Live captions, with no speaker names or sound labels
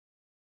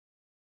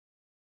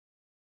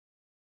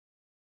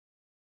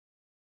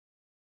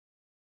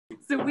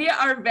So we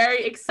are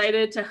very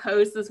excited to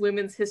host this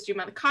Women's History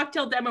Month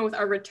cocktail demo with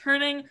our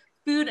returning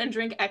food and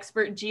drink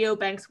expert, Gio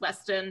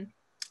Banks-Weston.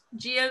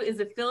 Gio is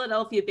a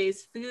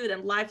Philadelphia-based food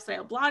and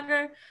lifestyle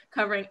blogger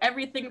covering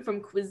everything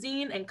from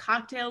cuisine and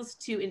cocktails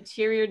to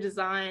interior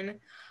design.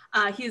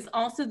 He is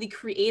also the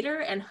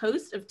creator and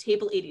host of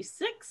Table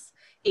 86,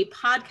 a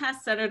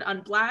podcast centered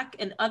on Black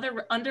and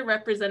other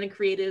underrepresented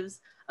creatives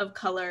of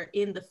color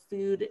in the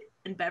food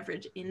and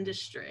beverage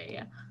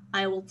industry.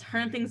 I will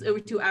turn things over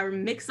to our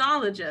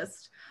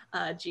mixologist,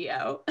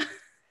 Gio.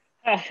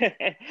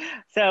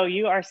 So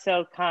you are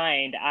so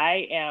kind.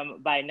 I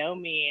am by no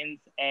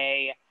means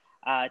a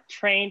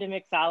trained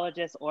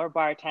mixologist or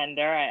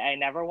bartender. I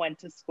never went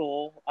to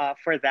school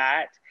for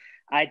that.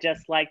 I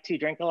just like to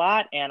drink a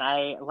lot, and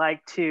I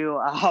like to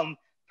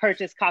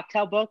purchase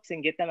cocktail books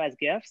and get them as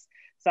gifts.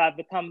 So I've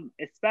become,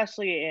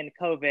 especially in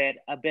COVID,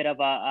 a bit of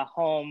a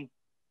home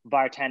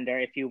bartender,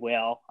 if you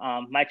will.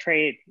 My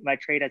trade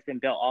has been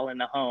built all in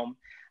the home.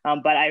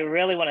 But I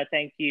really want to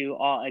thank you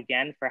all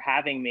again for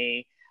having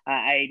me.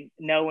 I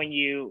know when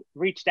you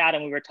reached out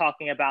and we were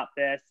talking about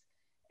this,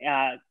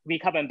 me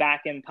coming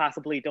back and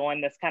possibly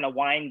doing this kind of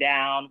wind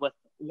down with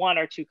one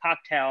or two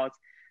cocktails,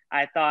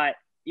 I thought,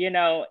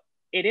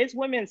 it is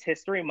Women's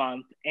History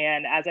Month.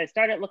 And as I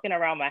started looking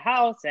around my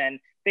house and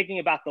thinking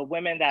about the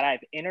women that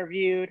I've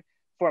interviewed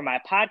for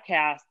my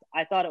podcast,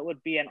 I thought it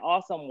would be an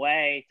awesome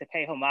way to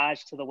pay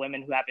homage to the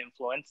women who have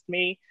influenced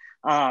me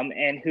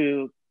and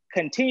who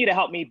continue to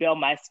help me build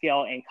my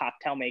skill in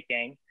cocktail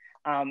making.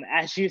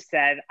 As you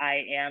said,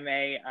 I am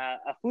a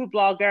food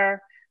blogger.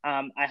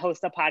 I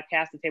host a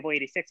podcast, the Table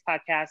 86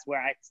 podcast,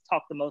 where I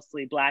talk to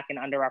mostly Black and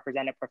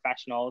underrepresented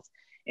professionals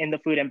in the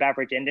food and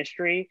beverage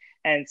industry.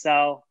 And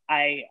so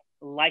I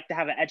like to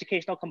have an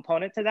educational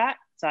component to that.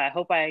 So I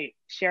hope I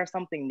share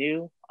something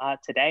new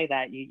today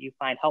that you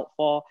find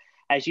helpful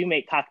as you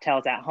make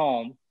cocktails at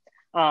home.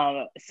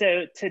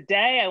 So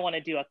today I want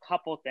to do a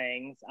couple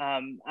things.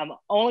 I'm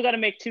only going to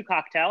make two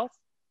cocktails,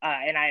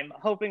 and I'm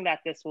hoping that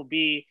this will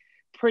be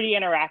pretty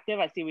interactive.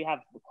 I see we have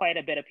quite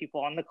a bit of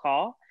people on the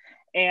call.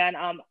 And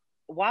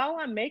while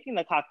I'm making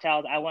the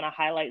cocktails, I want to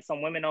highlight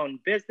some women-owned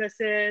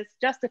businesses,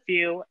 just a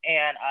few,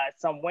 and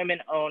some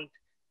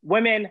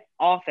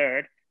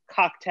women-authored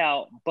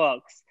cocktail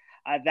books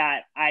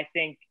that I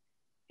think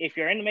if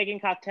you're into making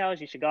cocktails,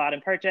 you should go out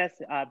and purchase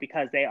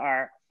because they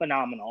are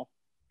phenomenal.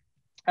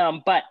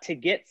 But to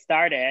get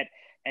started,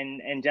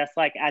 and just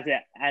like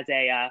as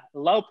a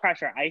low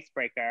pressure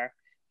icebreaker,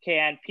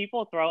 can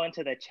people throw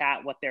into the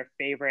chat what their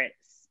favorite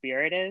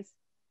spirit is?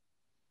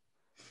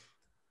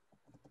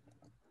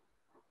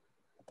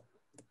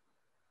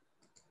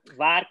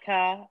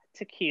 Vodka,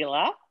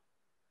 tequila,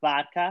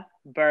 vodka,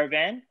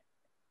 bourbon,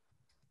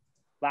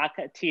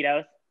 vodka,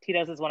 Tito's.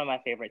 Tito's is one of my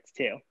favorites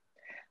too.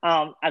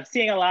 I'm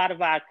seeing a lot of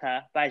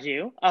vodka,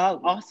 Basil.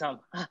 Oh, awesome.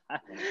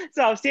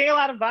 So I'm seeing a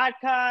lot of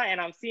vodka and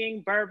I'm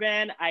seeing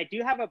bourbon. I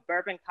do have a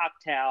bourbon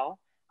cocktail,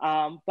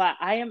 but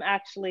I am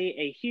actually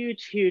a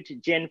huge, huge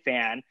gin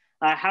fan.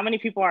 How many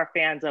people are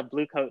fans of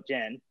Blue Coat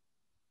gin?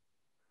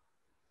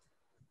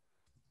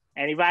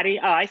 Anybody?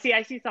 Oh, I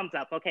see thumbs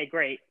up. Okay,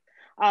 great.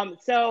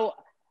 So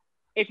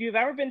if you've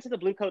ever been to the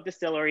Blue Coat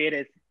distillery, it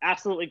is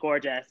absolutely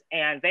gorgeous.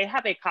 And they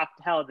have a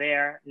cocktail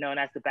there known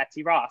as the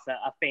Betsy Ross,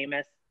 a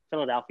famous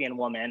Philadelphian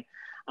woman.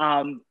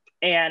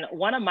 And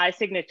one of my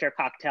signature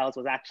cocktails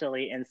was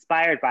actually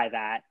inspired by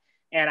that.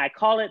 And I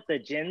call it the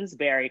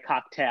Ginsberry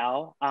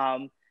Cocktail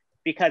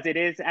because it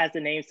is, as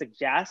the name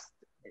suggests,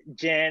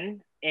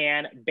 gin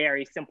and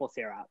berry simple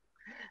syrup.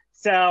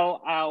 So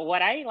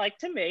what I like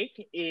to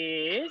make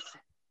is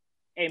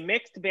a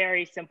mixed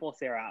berry simple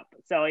syrup.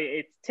 So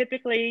it's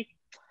typically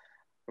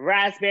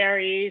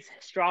raspberries,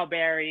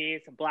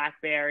 strawberries,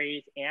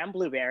 blackberries, and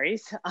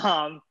blueberries,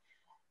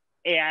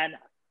 and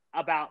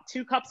about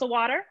 2 cups of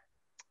water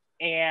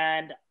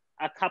and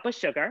a cup of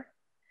sugar.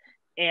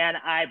 And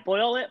I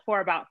boil it for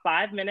about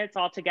 5 minutes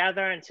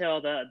altogether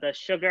until the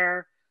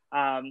sugar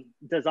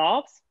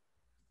dissolves.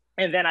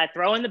 And then I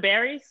throw in the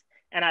berries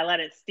and I let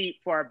it steep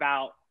for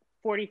about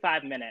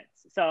 45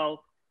 minutes.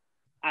 So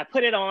I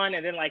put it on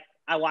and then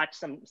I watched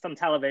some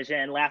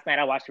television. Last night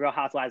I watched Real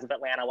Housewives of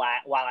Atlanta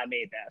while I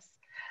made this.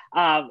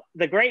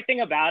 The great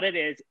thing about it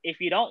is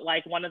if you don't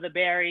like one of the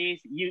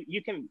berries,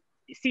 you can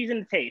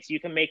season the taste.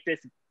 You can make this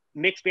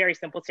mixed berry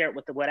simple syrup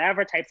with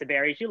whatever types of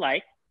berries you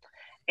like.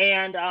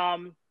 And I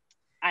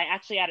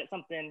actually added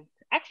something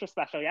extra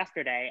special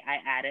yesterday. I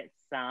added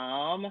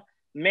some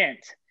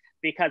mint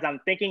because I'm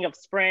thinking of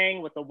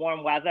spring with the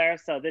warm weather.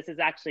 So this is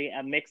actually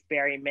a mixed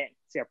berry mint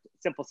syrup,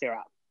 simple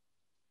syrup.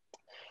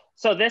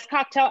 So this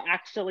cocktail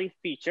actually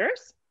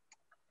features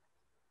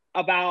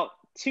about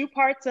 2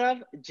 parts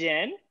of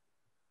gin,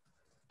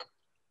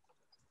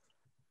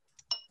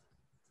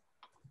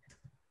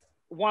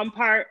 1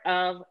 part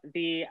of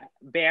the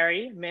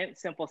berry mint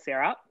simple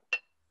syrup,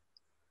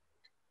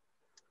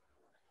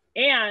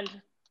 and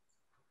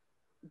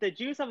the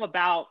juice of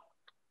about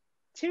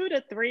 2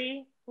 to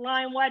 3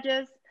 lime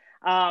wedges.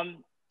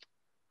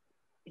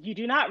 You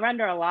do not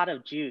render a lot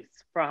of juice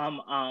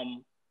from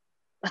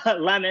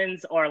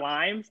lemons or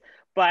limes,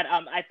 But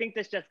I think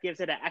this just gives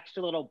it an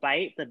extra little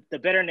bite. The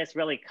bitterness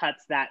really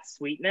cuts that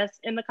sweetness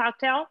in the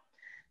cocktail.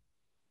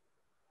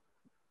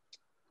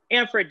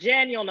 And for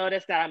gin, you'll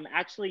notice that I'm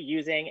actually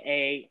using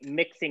a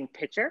mixing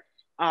pitcher.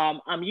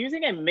 I'm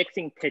using a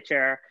mixing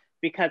pitcher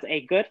because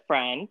a good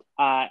friend,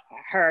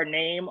 her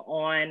name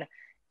on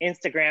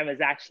Instagram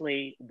is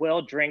actually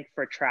Will Drink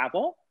for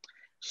Travel.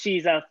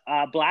 She's a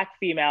Black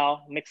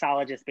female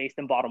mixologist based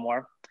in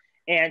Baltimore.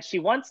 And she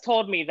once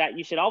told me that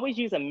you should always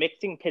use a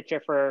mixing pitcher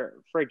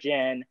for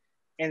gin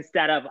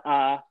instead of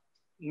a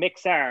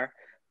mixer,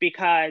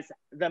 because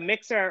the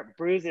mixer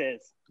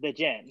bruises the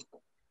gin.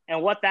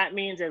 And what that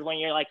means is when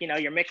you're like,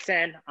 you're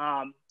mixing,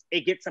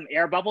 it gets some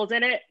air bubbles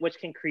in it, which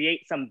can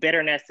create some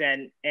bitterness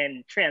and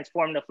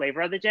transform the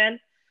flavor of the gin.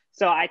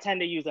 So I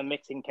tend to use a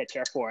mixing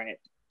pitcher for it.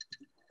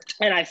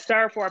 And I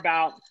stir for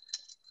about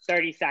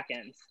 30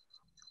 seconds.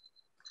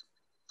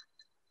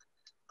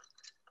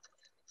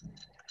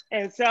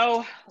 And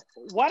so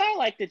what I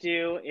like to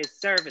do is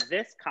serve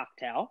this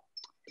cocktail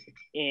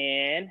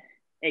in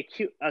a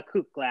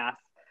coupe glass.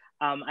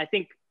 I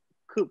think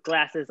coupe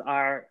glasses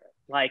are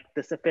like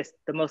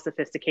the most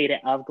sophisticated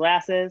of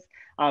glasses.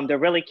 They're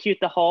really cute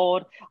to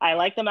hold. I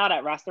like them out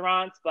at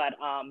restaurants, but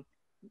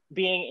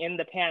being in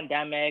the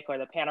pandemic, or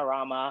the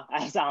panorama,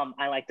 as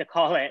I like to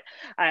call it,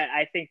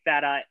 I think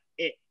that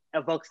it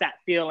evokes that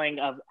feeling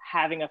of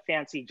having a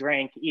fancy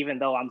drink, even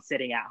though I'm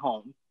sitting at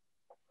home.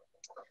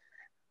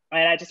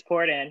 And I just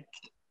pour it in.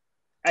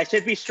 I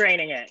should be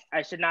straining it.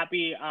 I should not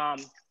be,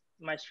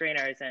 my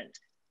strainer isn't,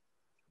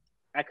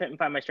 I couldn't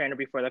find my strainer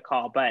before the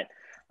call, but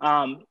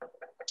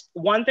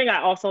one thing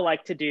I also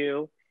like to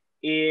do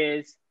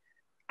is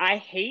I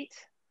hate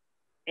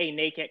a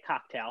naked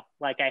cocktail.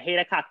 Like, I hate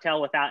a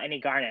cocktail without any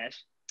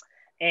garnish.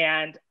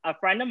 And a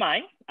friend of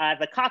mine,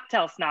 the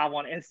cocktail snob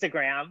on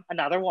Instagram,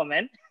 another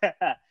woman,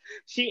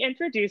 she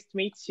introduced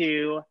me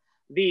to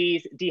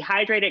these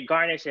dehydrated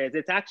garnishes.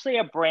 It's actually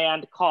a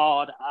brand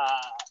called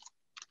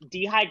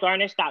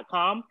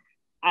dehygarnish.com.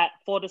 At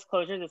full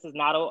disclosure, this is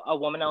not a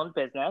woman-owned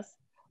business,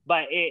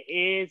 but it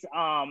is,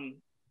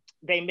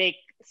 they make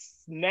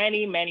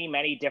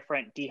many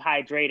different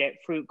dehydrated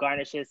fruit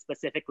garnishes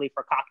specifically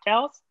for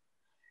cocktails.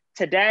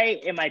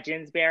 Today in my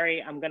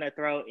Ginsberry, I'm gonna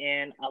throw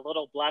in a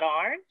little blood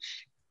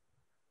orange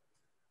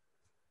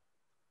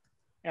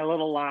and a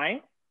little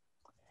lime.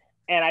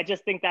 And I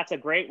just think that's a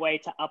great way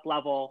to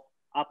up-level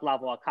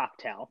a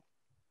cocktail.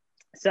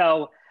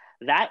 So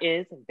that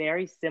is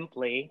very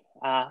simply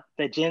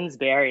the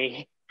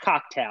Ginsberry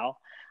cocktail,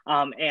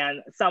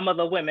 and some of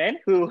the women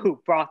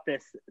who brought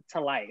this to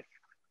life.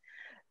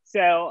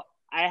 So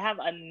I have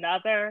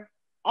another,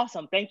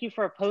 awesome, thank you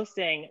for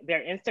posting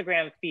their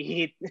Instagram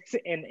feed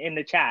in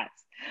the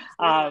chats.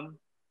 I'm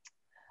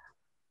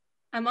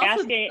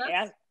also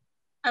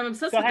I'm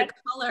obsessed with the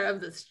color of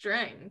this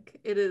drink.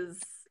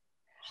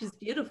 She's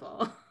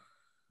beautiful.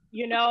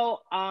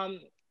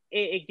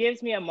 It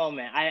gives me a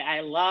moment.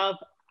 I love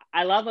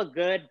a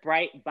good,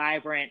 bright,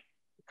 vibrant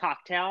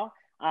cocktail.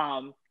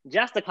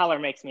 Just the color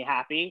makes me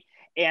happy.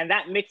 And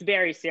that mixed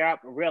berry syrup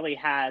really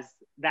has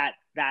that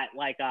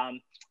like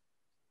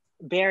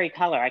berry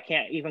color. I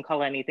can't even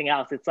call it anything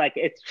else.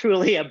 It's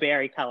truly a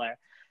berry color.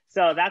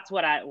 So that's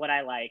what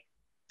I like.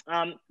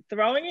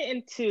 Throwing it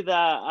into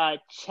the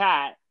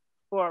chat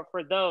for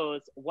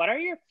those, what are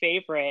your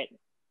favorite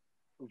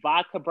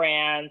vodka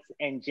brands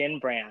and gin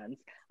brands?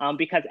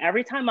 Because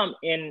every time I'm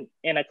in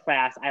a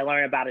class, I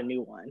learn about a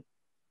new one.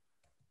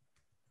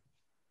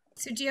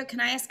 So Gio, can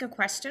I ask a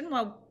question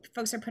while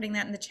folks are putting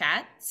that in the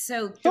chat?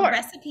 So Sure. The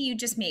recipe you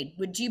just made,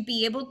 would you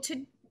be able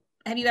to,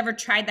 have you ever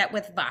tried that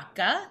with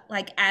vodka?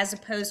 Like, as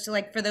opposed to,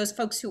 like, for those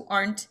folks who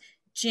aren't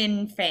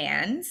gin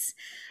fans,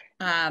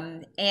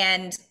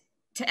 and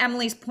to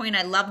Emily's point,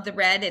 I love the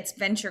red. It's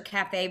Venture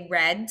Cafe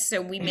red.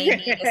 So we may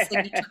need a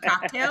signature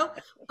cocktail,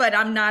 but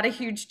I'm not a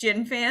huge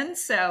gin fan.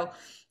 So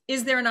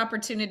is there an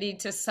opportunity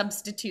to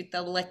substitute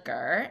the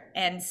liquor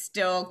and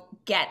still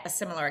get a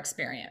similar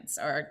experience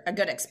or a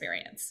good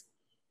experience?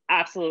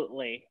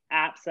 Absolutely.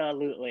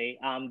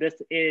 This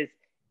is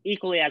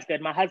equally as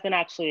good. My husband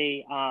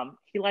actually,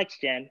 he likes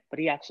gin, but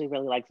he actually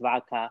really likes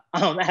vodka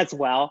as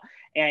well.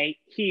 And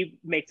he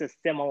makes a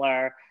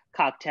similar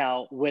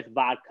cocktail with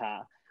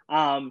vodka.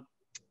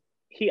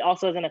 He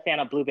also isn't a fan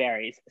of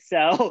blueberries.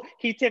 So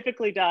he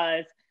typically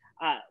does,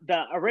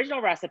 the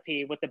original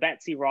recipe with the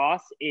Betsy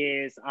Ross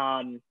is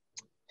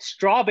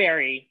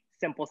strawberry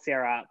simple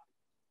syrup,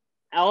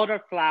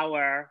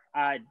 elderflower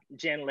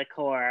gin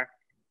liqueur,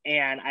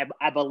 and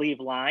I believe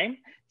lime.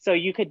 So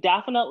you could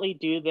definitely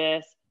do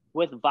this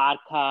with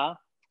vodka,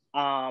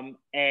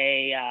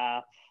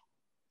 a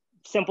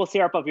simple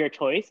syrup of your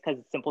choice,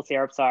 because simple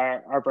syrups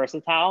are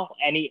versatile,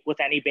 with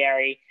any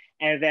berry.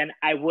 And then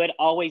I would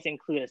always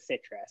include a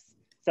citrus.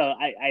 So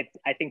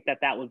I think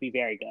that would be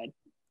very good.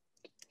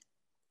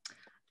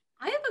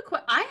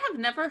 I have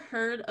never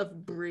heard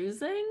of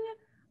bruising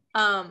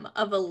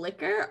of a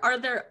liquor. Are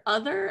there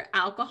other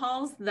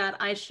alcohols that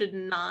I should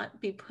not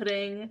be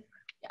putting?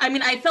 I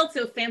mean, I felt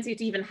so fancy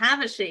to even have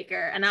a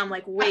shaker, and now I'm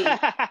like, wait,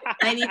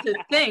 I need to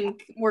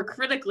think more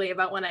critically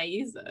about when I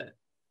use it.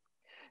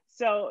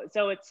 So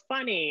it's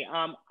funny.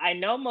 I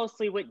know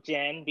mostly with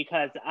gin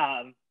because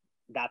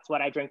that's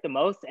what I drink the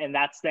most, and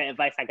that's the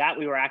advice I got.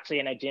 We were actually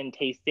in a gin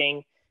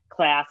tasting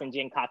class and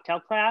gin cocktail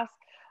class.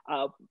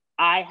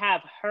 I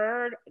have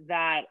heard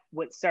that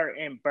with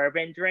certain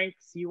bourbon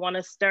drinks, you want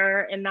to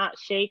stir and not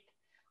shake,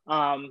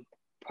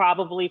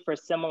 probably for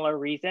similar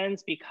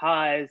reasons,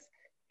 because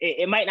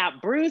it might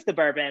not bruise the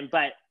bourbon,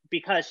 but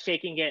because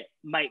shaking it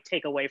might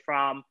take away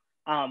from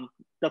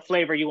the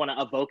flavor you want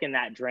to evoke in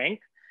that drink.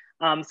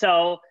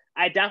 So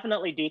I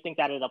definitely do think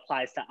that it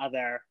applies to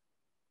other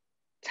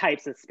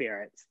types of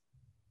spirits.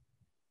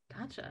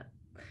 Gotcha.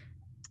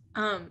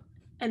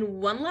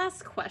 And one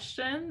last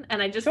question,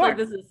 and I just Sure. feel like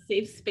this is a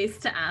safe space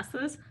to ask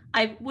this.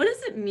 What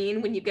does it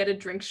mean when you get a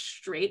drink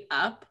straight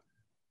up?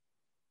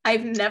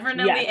 I've never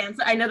known the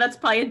answer. I know that's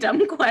probably a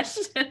dumb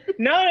question.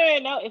 No,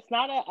 it's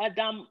not a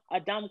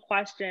dumb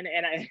question,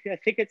 and I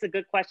think it's a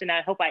good question.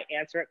 I hope I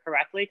answer it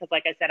correctly, because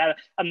like I said,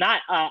 I'm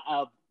not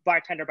a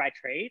bartender by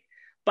trade,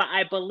 but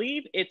I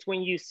believe it's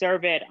when you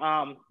serve it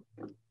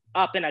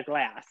up in a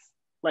glass,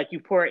 like you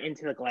pour it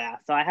into the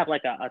glass. So I have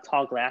like a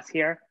tall glass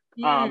here.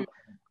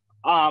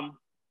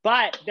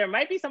 But there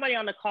might be somebody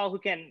on the call who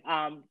can,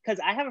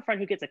 because I have a friend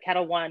who gets a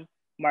Kettle One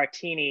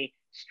martini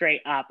straight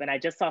up, and I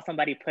just saw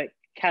somebody put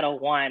Kettle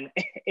One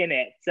in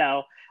it.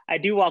 So I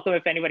do welcome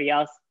if anybody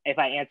else, if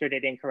I answered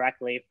it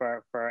incorrectly,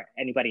 for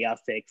anybody else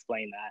to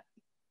explain that.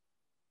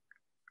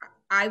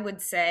 I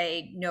would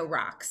say no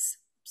rocks.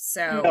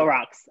 So no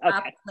rocks.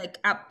 Okay.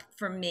 Up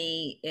for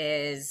me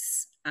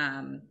is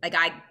like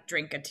I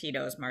drink a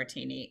Tito's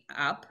martini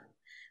up.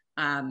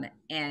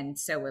 And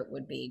so it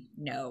would be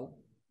no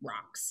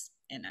rocks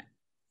in it.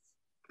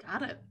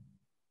 Got it.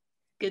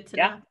 Good to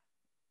know.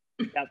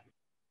 Yep.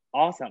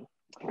 Awesome.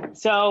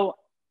 So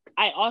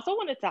I also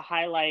wanted to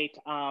highlight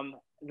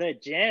the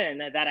gin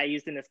that I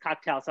used in this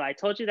cocktail. So I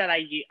told you that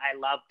I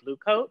love Blue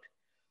Coat,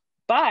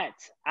 but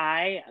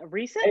I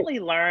recently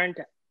learned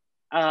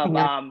of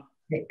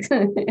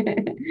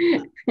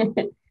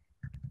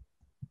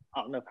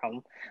oh, no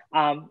problem.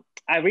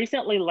 I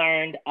recently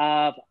learned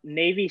of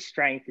Navy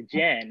Strength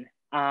gin,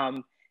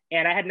 and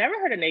I had never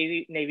heard of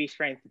Navy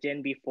Strength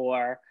gin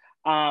before.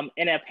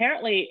 And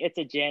apparently, it's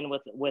a gin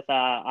with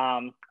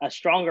a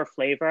stronger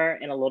flavor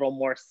and a little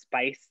more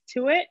spice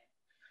to it.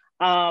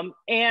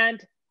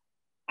 And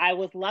I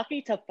was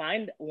lucky to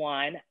find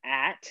one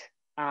at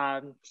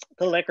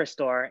the liquor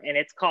store, and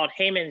it's called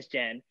Heyman's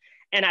Gin.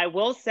 And I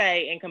will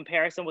say, in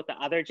comparison with the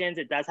other gins,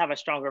 it does have a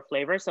stronger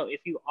flavor. So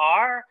if you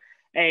are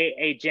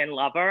a gin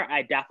lover,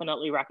 I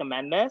definitely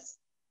recommend this.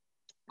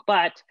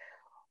 But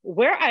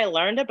where I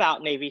learned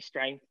about Navy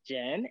Strength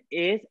gin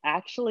is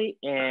actually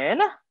in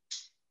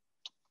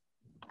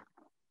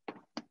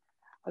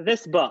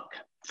this book.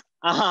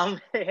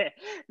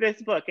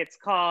 This book, it's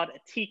called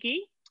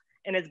Tiki,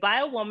 and it's by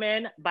a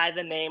woman by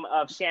the name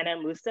of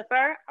Shannon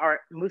Mustafa,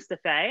 or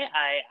Mustafa.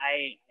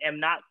 I am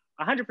not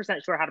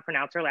 100% sure how to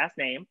pronounce her last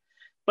name,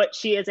 but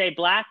she is a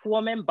Black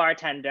woman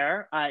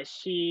bartender.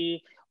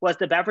 She was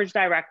the beverage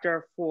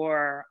director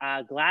for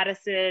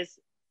Gladys's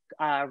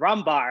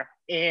Rum Bar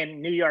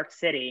in New York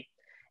City.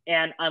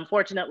 And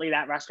unfortunately,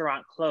 that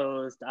restaurant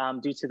closed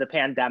due to the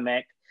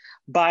pandemic.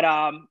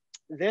 But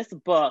this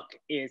book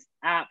is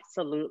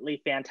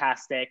absolutely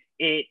fantastic.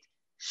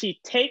 She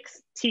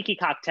takes tiki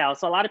cocktails.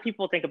 So a lot of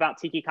people think about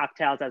tiki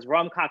cocktails as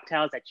rum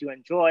cocktails that you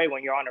enjoy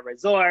when you're on a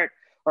resort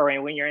or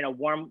when you're in a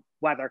warm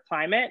weather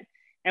climate.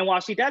 And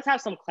while she does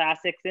have some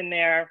classics in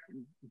there,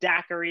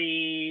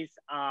 daiquiris,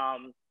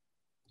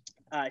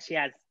 she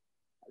has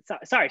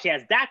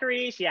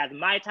daiquiris, she has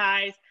Mai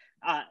Tais.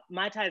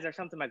 Mai Tais are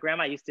something my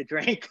grandma used to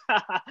drink.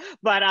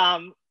 But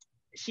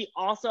she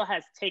also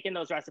has taken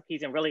those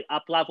recipes and really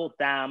up-leveled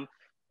them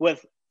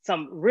with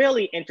some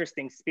really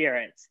interesting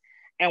spirits.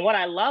 And what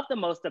I love the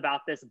most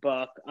about this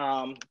book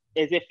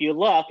is, if you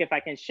look, if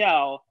I can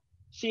show,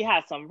 she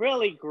has some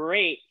really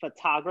great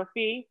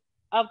photography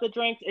of the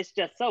drinks. It's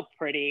just so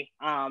pretty.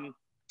 And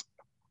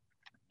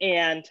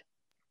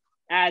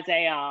as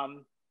a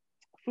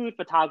food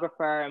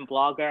photographer and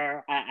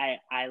blogger,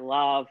 I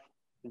love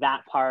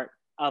that part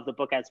of the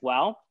book as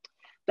well.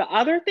 The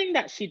other thing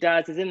that she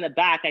does is, in the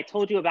back, I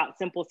told you about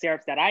simple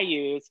syrups that I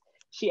use.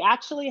 She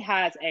actually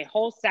has a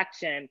whole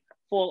section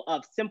full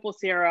of simple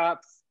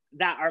syrups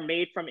that are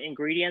made from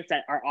ingredients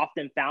that are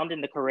often found in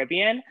the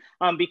Caribbean,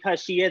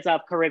 because she is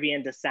of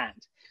Caribbean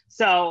descent.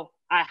 So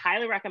I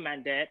highly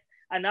recommend it.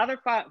 Another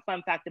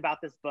fun fact about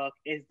this book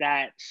is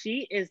that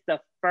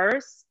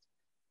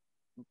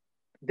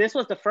this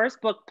was the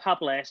first book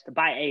published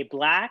by a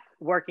Black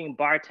working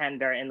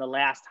bartender in the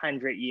last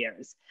 100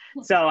 years.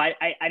 So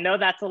I know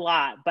that's a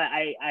lot, but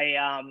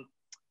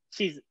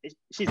she's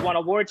won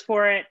awards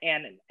for it,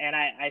 and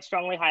I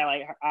strongly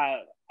highlight her.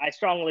 I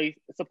strongly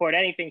support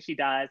anything she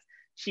does.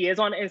 She is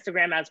on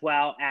Instagram as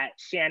well at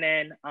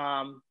Shannon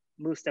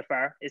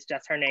Mustafa, is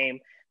just her name.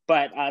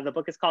 But the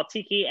book is called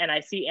Tiki, and I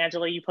see,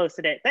 Angela, you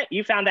posted it.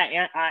 You found that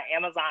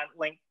Amazon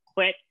link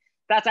quick.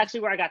 That's actually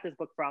where I got this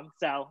book from.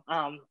 So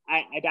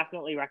I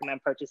definitely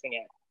recommend purchasing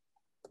it.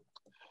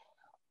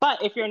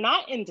 But if you're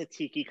not into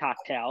tiki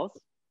cocktails,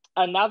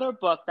 Another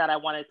book that I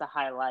wanted to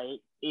highlight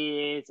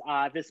is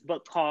this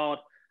book called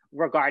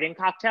Regarding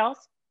Cocktails.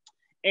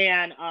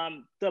 And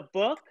the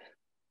book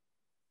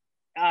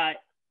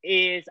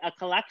is a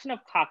collection of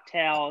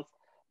cocktails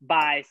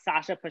by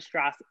Sasha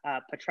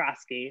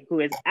Petrosky,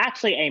 who is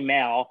actually a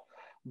male,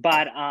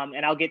 but,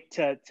 and I'll get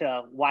to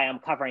why I'm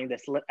covering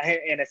this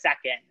in a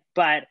second,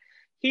 but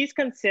he's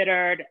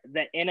considered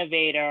the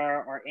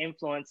innovator or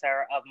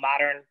influencer of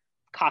modern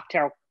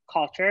cocktail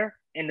culture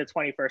in the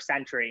 21st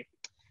century.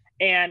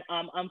 And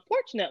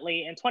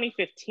unfortunately, in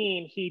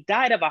 2015, he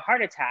died of a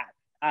heart attack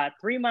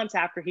 3 months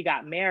after he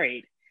got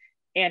married.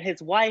 And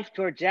his wife,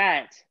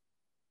 Georgette,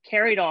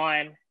 carried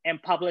on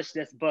and published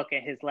this book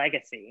in his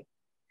legacy.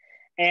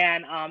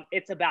 And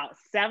it's about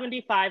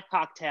 75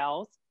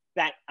 cocktails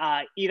that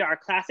either are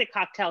classic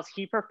cocktails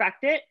he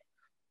perfected,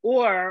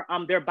 or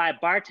they're by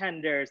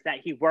bartenders that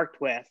he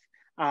worked with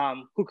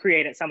who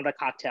created some of the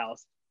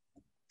cocktails.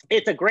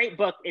 It's a great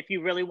book if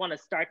you really want to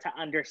start to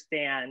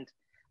understand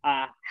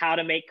how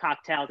to make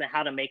cocktails and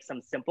how to make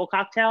some simple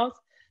cocktails.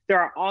 There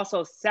are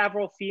also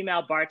several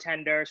female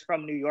bartenders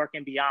from New York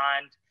and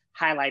beyond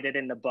highlighted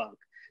in the book.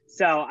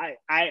 So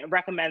I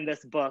recommend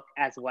this book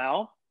as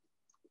well.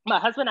 My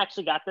husband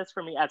actually got this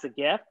for me as a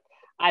gift.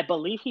 I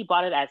believe he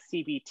bought it at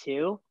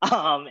CB2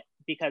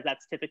 because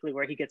that's typically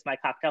where he gets my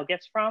cocktail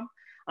gifts from.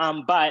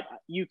 But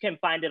you can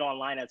find it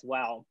online as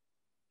well.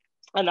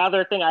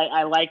 Another thing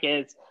I like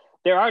is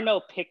there are no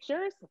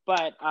pictures,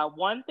 but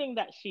one thing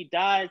that she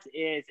does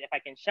is, if I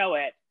can show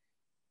it,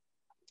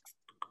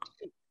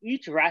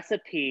 each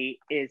recipe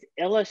is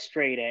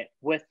illustrated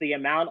with the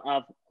amount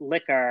of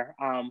liquor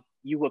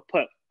you would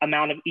put,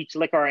 amount of each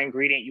liquor or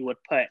ingredient you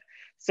would put.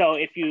 So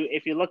if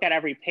you look at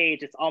every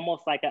page, it's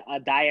almost like a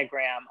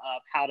diagram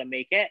of how to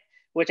make it,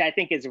 which I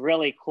think is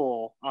really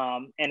cool.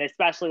 And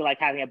especially like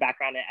having a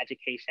background in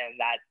education,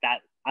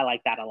 that I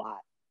like that a lot.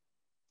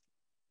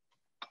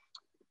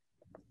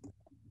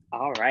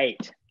 All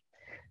right.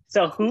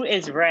 So who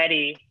is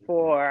ready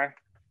for,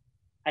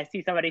 I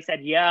see somebody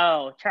said,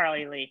 yo,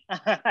 Charlie Lee.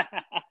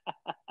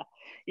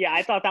 Yeah,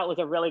 I thought that was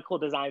a really cool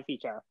design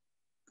feature.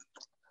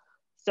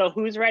 So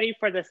who's ready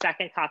for the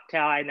second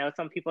cocktail? I know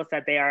some people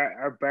said they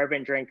are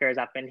bourbon drinkers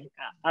up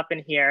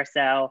in here,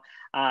 so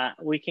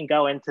we can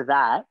go into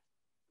that.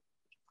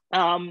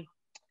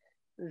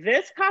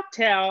 This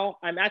cocktail,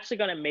 I'm actually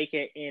gonna make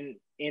it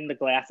in the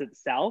glass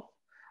itself,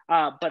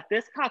 but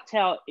this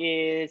cocktail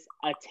is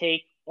a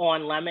take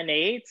on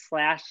lemonade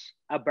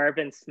 / a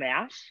bourbon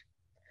smash.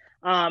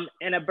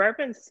 And a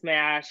bourbon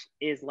smash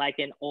is like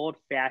an old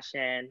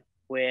fashioned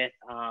with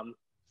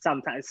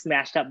sometimes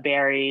smashed up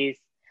berries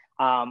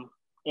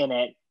in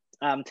it.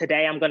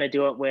 Today I'm gonna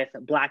do it with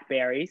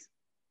blackberries.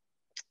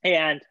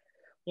 And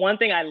one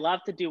thing I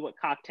love to do with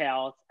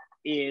cocktails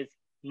is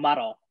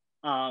muddle.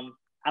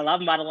 I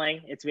love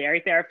muddling, it's very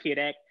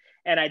therapeutic.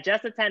 And I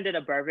just attended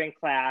a bourbon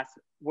class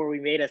where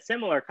we made a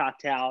similar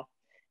cocktail,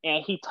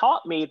 and he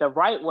taught me the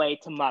right way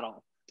to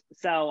muddle.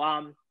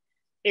 So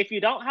if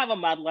you don't have a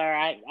muddler,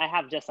 I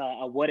have just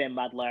a wooden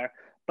muddler,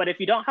 but if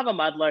you don't have a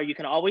muddler, you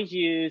can always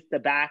use the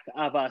back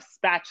of a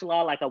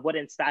spatula, like a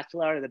wooden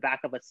spatula, or the back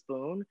of a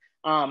spoon.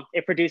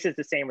 It produces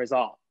the same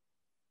result.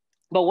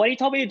 But what he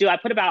told me to do, I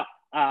put about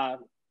 4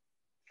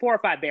 or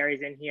 5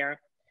 berries in here,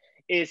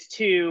 is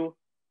to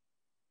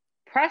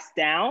press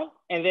down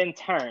and then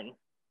turn.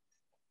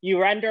 You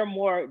render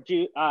more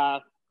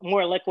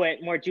liquid,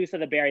 more juice of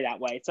the berry that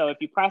way. So if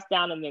you press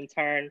down and then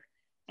turn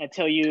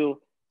until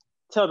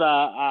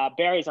the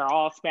berries are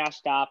all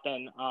smashed up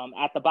and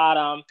at the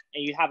bottom,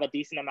 and you have a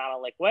decent amount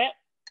of liquid.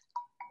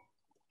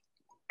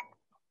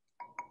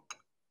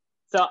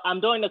 So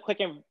I'm doing the quick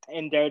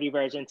and dirty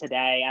version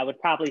today. I would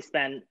probably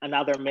spend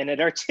another minute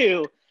or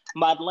 2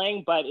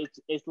 muddling, but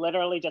it's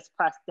literally just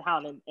press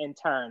down and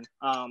turn.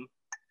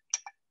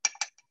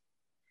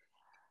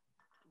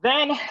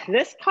 Then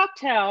this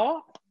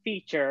cocktail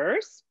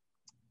features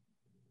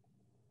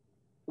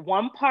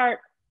 1 part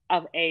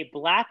of a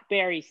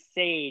blackberry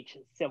sage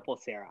simple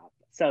syrup.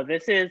 So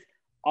this is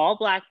all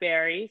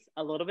blackberries,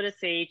 a little bit of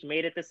sage,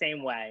 made it the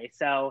same way.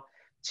 So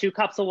 2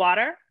 cups of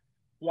water,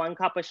 1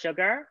 cup of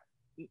sugar,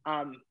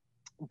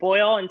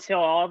 boil until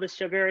all the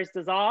sugar is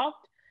dissolved.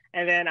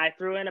 And then I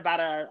threw in about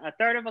a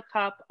third of a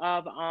cup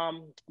of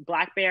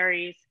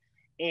blackberries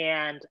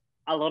and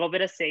a little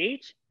bit of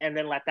sage, and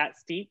then let that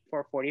steep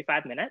for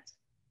 45 minutes.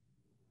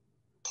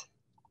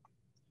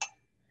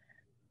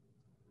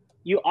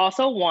 You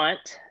also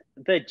want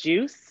the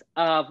juice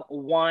of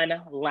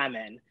 1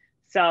 lemon.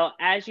 So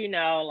as you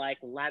know, like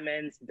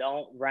lemons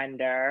don't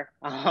render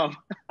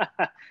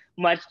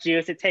much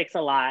juice, it takes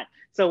a lot.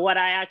 So what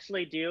I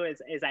actually do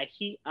is I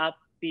heat up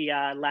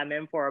the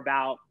lemon for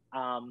about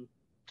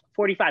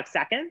 45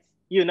 seconds.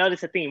 You'll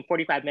notice a theme,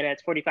 45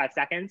 minutes, 45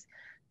 seconds.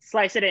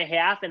 Slice it in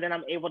half, and then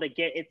I'm able to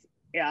get it,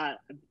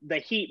 the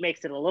heat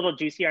makes it a little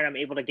juicier, and I'm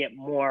able to get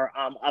more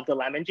of the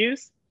lemon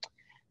juice.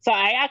 So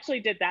I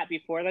actually did that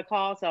before the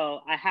call.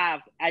 So I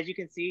have, as you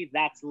can see,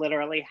 that's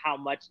literally how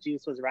much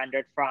juice was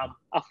rendered from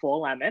a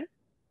full lemon.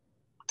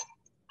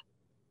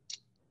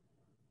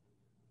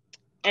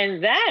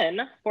 And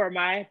then for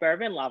my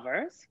bourbon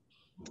lovers,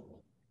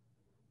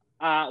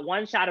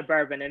 1 shot of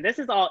bourbon, and this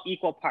is all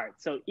equal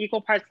parts. So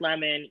equal parts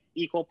lemon,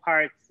 equal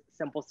parts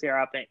simple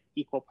syrup, and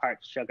equal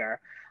parts sugar.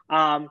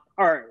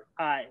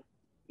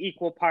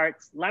 Equal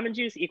parts lemon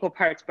juice, equal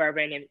parts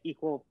bourbon, and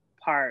equal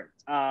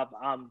parts of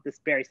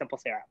this very simple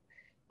syrup.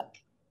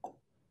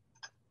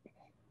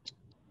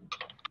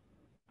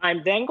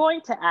 I'm then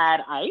going to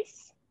add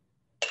ice.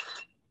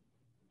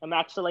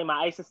 My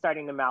ice is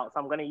starting to melt, so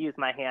I'm gonna use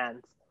my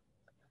hands.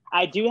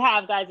 I do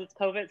have, guys, it's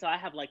COVID, so I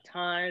have like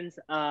tons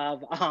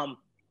of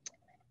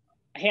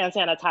hand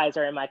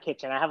sanitizer in my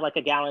kitchen. I have like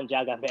a gallon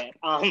jug of it.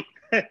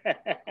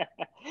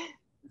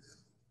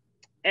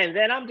 And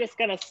then I'm just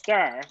gonna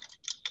stir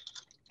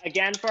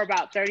again for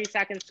about 30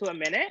 seconds to a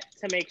minute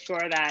to make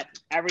sure that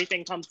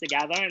everything comes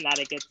together and that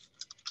it gets,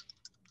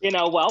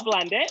 well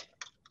blended.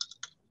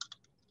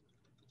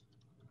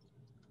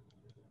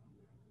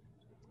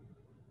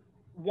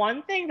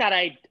 One thing that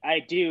I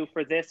do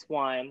for this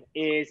one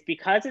is,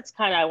 because it's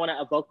I want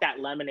to evoke that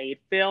lemonade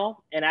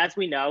feel. And as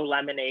we know,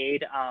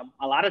 lemonade,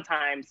 a lot of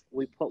times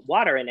we put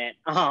water in it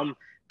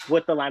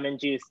with the lemon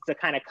juice to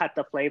kind of cut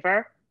the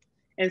flavor.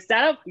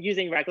 Instead of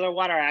using regular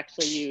water, I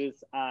actually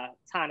use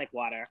tonic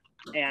water.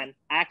 And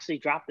I actually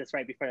dropped this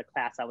right before the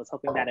class. I was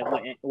hoping that it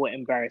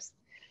wouldn't burst.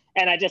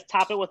 And I just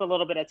top it with a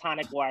little bit of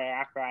tonic water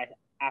after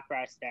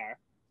I stir.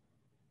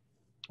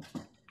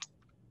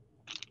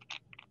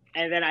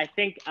 And then I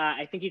think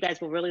you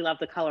guys will really love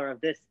the color of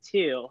this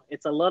too.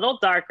 It's a little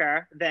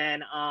darker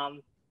than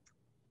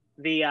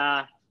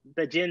the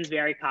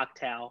Ginsberry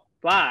Cocktail,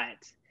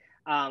 but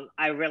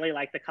I really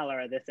like the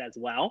color of this as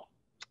well.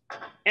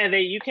 And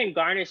then you can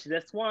garnish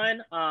this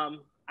one. I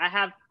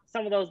have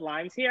some of those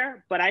limes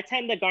here, but I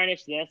tend to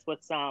garnish this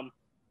with some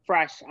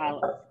fresh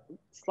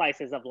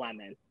slices of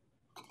lemon.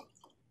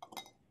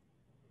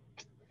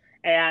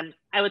 And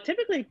I would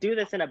typically do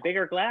this in a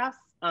bigger glass,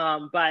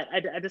 but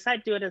I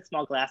decided to do it in a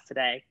small glass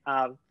today.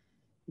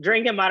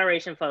 Drink in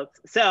moderation, folks.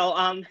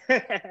 So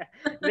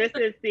this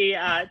is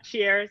the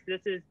cheers.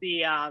 This is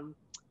the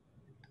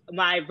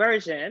my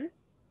version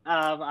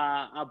of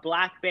a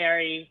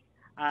blackberry.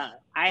 I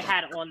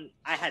had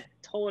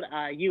told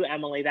you,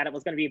 Emily, that it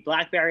was going to be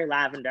blackberry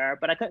lavender,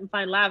 but I couldn't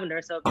find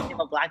lavender, so it became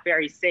a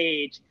blackberry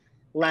sage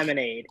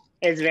lemonade.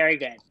 It's very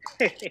good.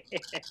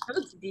 That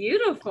looks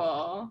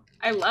beautiful.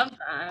 I love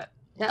that.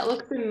 That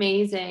looks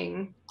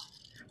amazing.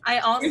 I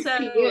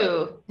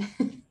also,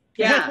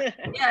 yeah.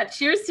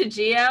 Cheers to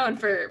Gio and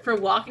for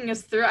walking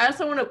us through. I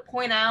also want to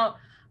point out,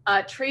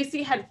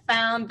 Tracy had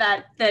found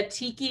that the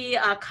Tiki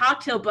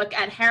cocktail book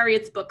at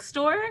Harriet's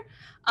bookstore,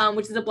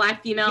 which is a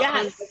Black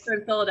female-owned bookstore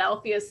in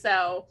Philadelphia.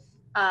 So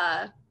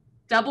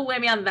double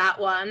whammy on that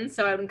one.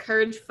 So I would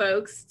encourage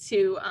folks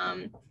to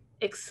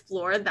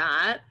explore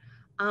that.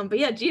 But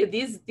yeah,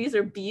 Gio, these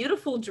are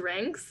beautiful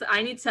drinks.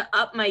 I need to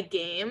up my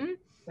game.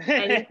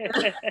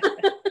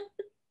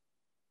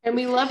 And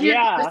we love your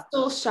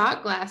crystal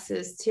shot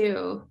glasses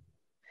too.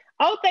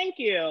 Oh, thank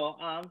you.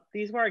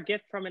 These were a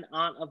gift from an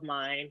aunt of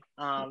mine.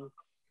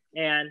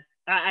 And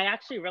I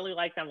actually really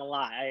like them a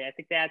lot. I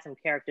think they add some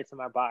character to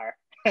my bar.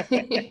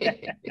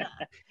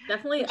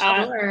 Definitely.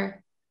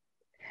 Sure.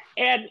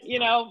 And,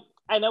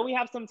 I know we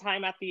have some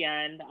time at the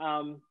end,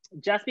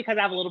 just because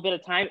I have a little bit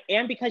of time,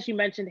 and because you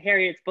mentioned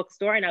Harriet's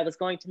bookstore and I was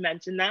going to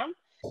mention them,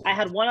 I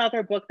had one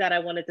other book that I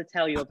wanted to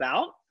tell you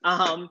about.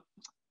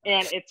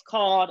 And it's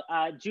called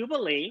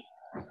Jubilee.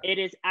 It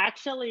is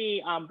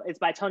actually, it's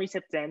by Tony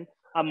Tipton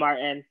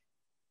Martin,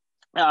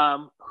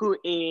 who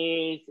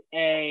is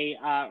a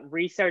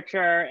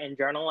researcher and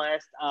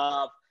journalist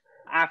of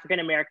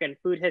African-American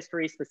food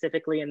history,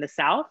 specifically in the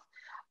South.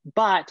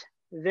 But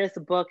this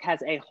book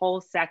has a whole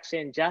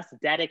section just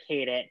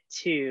dedicated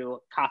to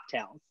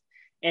cocktails.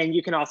 And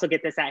you can also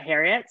get this at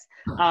Harriet's.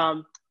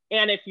 And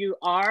if you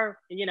are,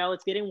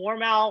 it's getting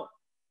warm out,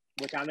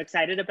 which I'm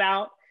excited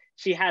about.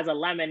 She has a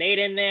lemonade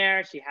in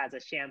there. She has a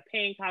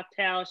champagne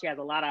cocktail. She has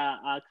a lot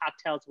of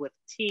cocktails with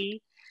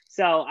tea.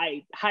 So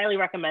I highly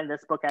recommend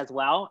this book as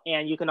well.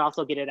 And you can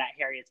also get it at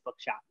Harriet's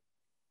Bookshop.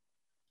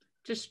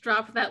 Just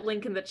drop that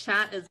link in the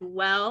chat as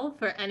well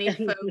for any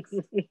folks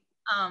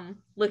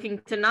looking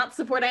to not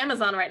support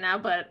Amazon right now,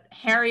 but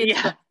Harriet's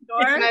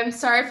Bookstore. I'm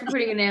sorry for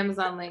putting an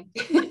Amazon link.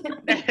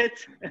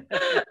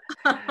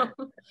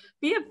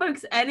 Yeah,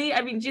 folks,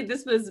 Jude,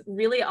 this was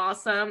really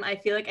awesome. I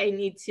feel like I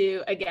need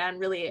to, again,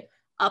 really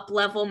up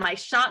level. My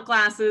shot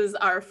glasses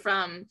are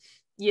from,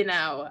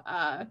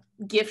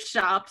 gift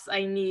shops.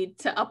 I need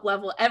to up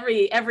level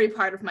every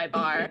part of my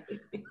bar.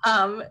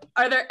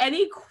 Are there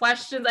any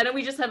questions? I know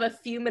we just have a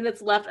few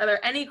minutes left. Are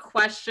there any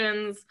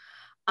questions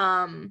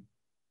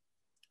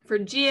for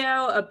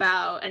Gio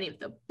about any of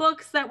the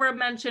books that were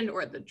mentioned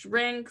or the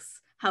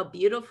drinks, how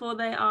beautiful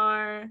they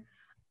are?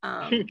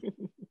 I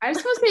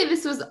just want to say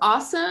this was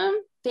awesome.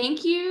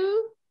 Thank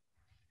you.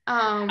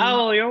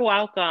 Oh, you're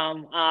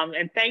welcome.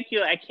 And thank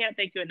you. I can't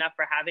thank you enough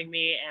for having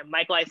me. And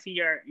Michael, I see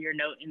your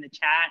note in the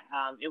chat.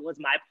 It was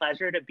my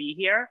pleasure to be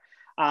here.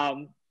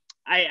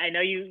 I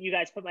know you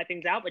guys put my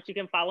things out, but you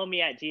can follow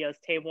me at Gio's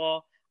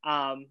Table.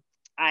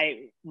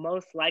 I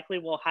most likely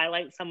will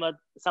highlight some of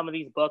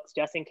these books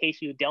just in case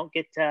you don't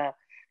get to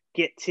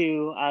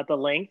the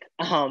link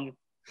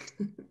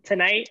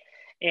tonight.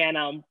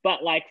 And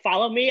but like,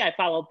 follow me, I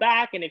follow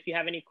back, and if you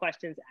have any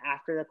questions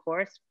after the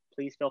course,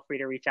 please feel free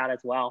to reach out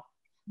as well.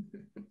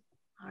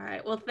 All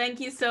right, well, thank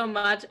you so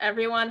much,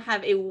 everyone.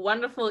 Have a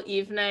wonderful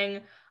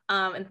evening,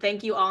 and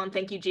thank you all, and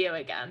thank you, Gio,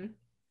 again.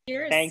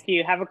 Cheers. Thank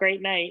you. Have a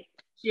great night.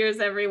 Cheers,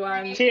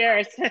 everyone.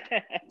 Cheers.